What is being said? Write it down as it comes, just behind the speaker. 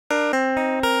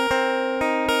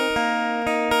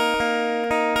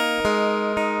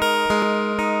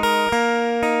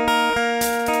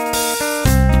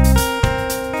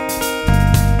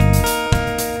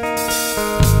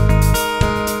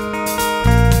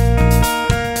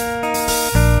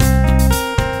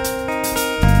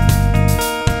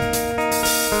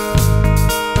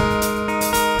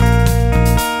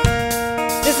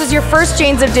first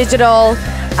Janes of Digital.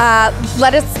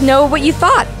 Let us know what you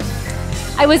thought.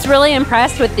 I was really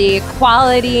impressed with the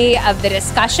quality of the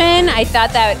discussion. I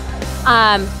thought that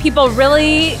people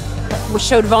really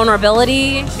showed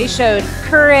vulnerability, they showed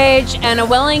courage and a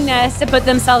willingness to put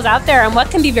themselves out there on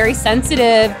what can be very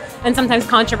sensitive and sometimes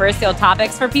controversial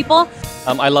topics for people.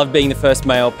 I love being the first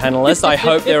male panelist. I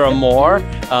hope there are more.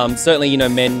 Certainly,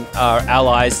 men are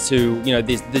allies to,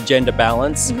 the gender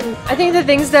balance. I think the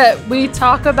things that we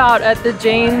talk about at the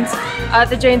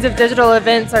Janes of Digital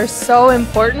events are so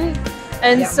important.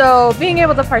 And so being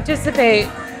able to participate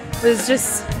was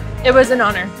it was an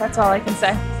honor. That's all I can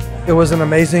say. It was an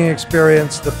amazing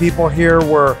experience. The people here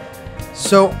were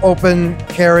so open,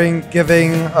 caring,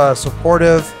 giving,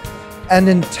 supportive, and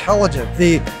intelligent.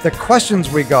 The questions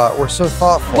we got were so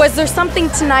thoughtful. Was there something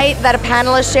tonight that a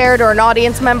panelist shared or an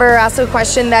audience member asked a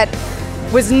question that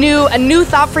was a new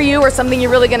thought for you, or something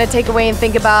you're really going to take away and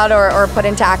think about or put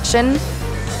into action?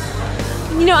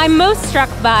 I'm most struck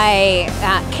by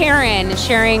Karen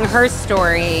sharing her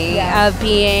story of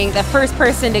being the first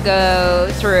person to go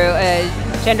through a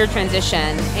gender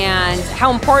transition and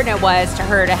how important it was to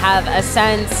her to have a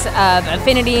sense of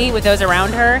affinity with those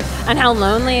around her and how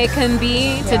lonely it can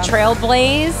be to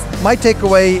trailblaze. My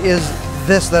takeaway is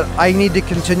this, that I need to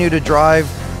continue to drive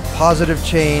positive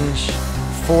change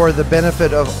for the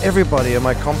benefit of everybody in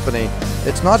my company.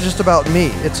 It's not just about me,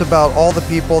 it's about all the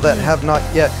people that have not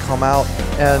yet come out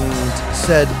and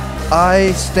said,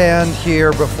 I stand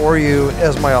here before you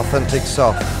as my authentic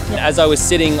self. As I was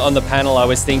sitting on the panel, I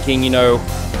was thinking,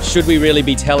 should we really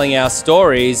be telling our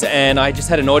stories? And I just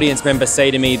had an audience member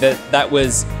say to me that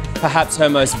was perhaps her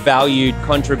most valued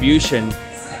contribution,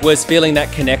 was feeling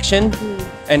that connection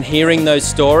and hearing those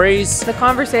stories. The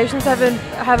conversations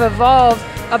have evolved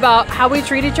about how we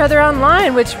treat each other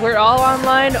online, which we're all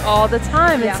online all the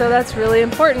time, and so that's really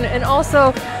important. And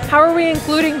also, how are we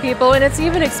including people? And it's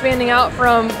even expanding out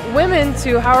from women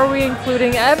to how are we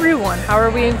including everyone? How are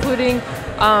we including,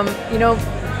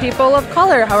 people of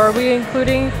color? How are we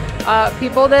including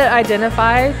people that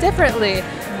identify differently?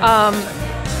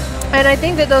 And I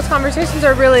think that those conversations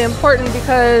are really important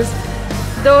because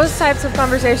those types of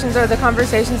conversations are the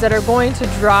conversations that are going to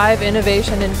drive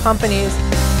innovation in companies.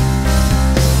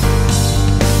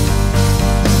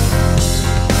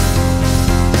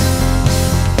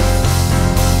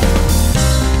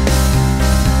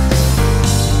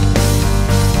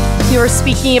 You were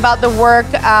speaking about the work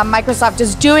Microsoft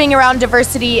is doing around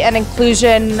diversity and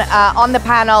inclusion on the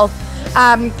panel.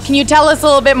 Can you tell us a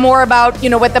little bit more about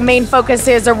what the main focus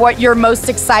is, or what you're most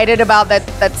excited about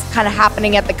that's kind of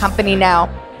happening at the company now?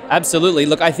 Absolutely.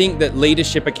 Look, I think that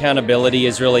leadership accountability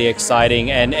is really exciting,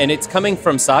 and it's coming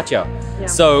from Satya.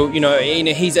 So,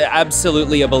 he's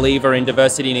absolutely a believer in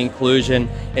diversity and inclusion.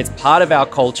 It's part of our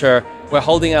culture. We're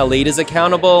holding our leaders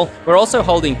accountable. We're also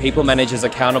holding people managers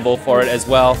accountable for it as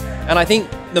well. And I think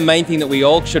the main thing that we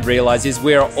all should realize is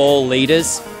we're all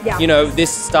leaders.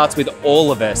 This starts with all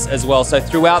of us as well. So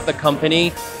throughout the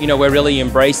company, we're really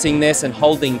embracing this and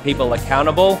holding people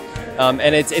accountable.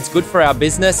 And it's good for our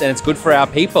business and it's good for our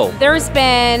people. There's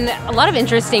been a lot of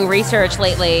interesting research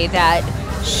lately that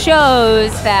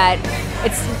shows that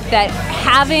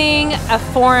having a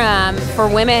forum for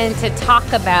women to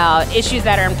talk about issues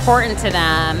that are important to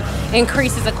them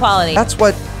increases equality. That's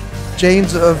what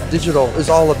Janes of Digital is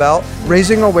all about,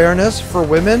 raising awareness for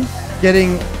women,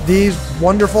 getting these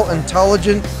wonderful,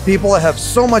 intelligent people that have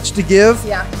so much to give,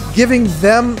 giving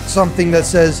them something that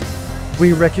says,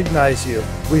 we recognize you,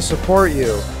 we support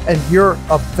you, and you're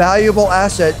a valuable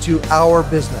asset to our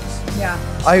business.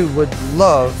 I would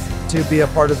love to be a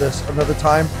part of this another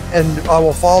time, and I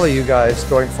will follow you guys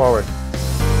going forward.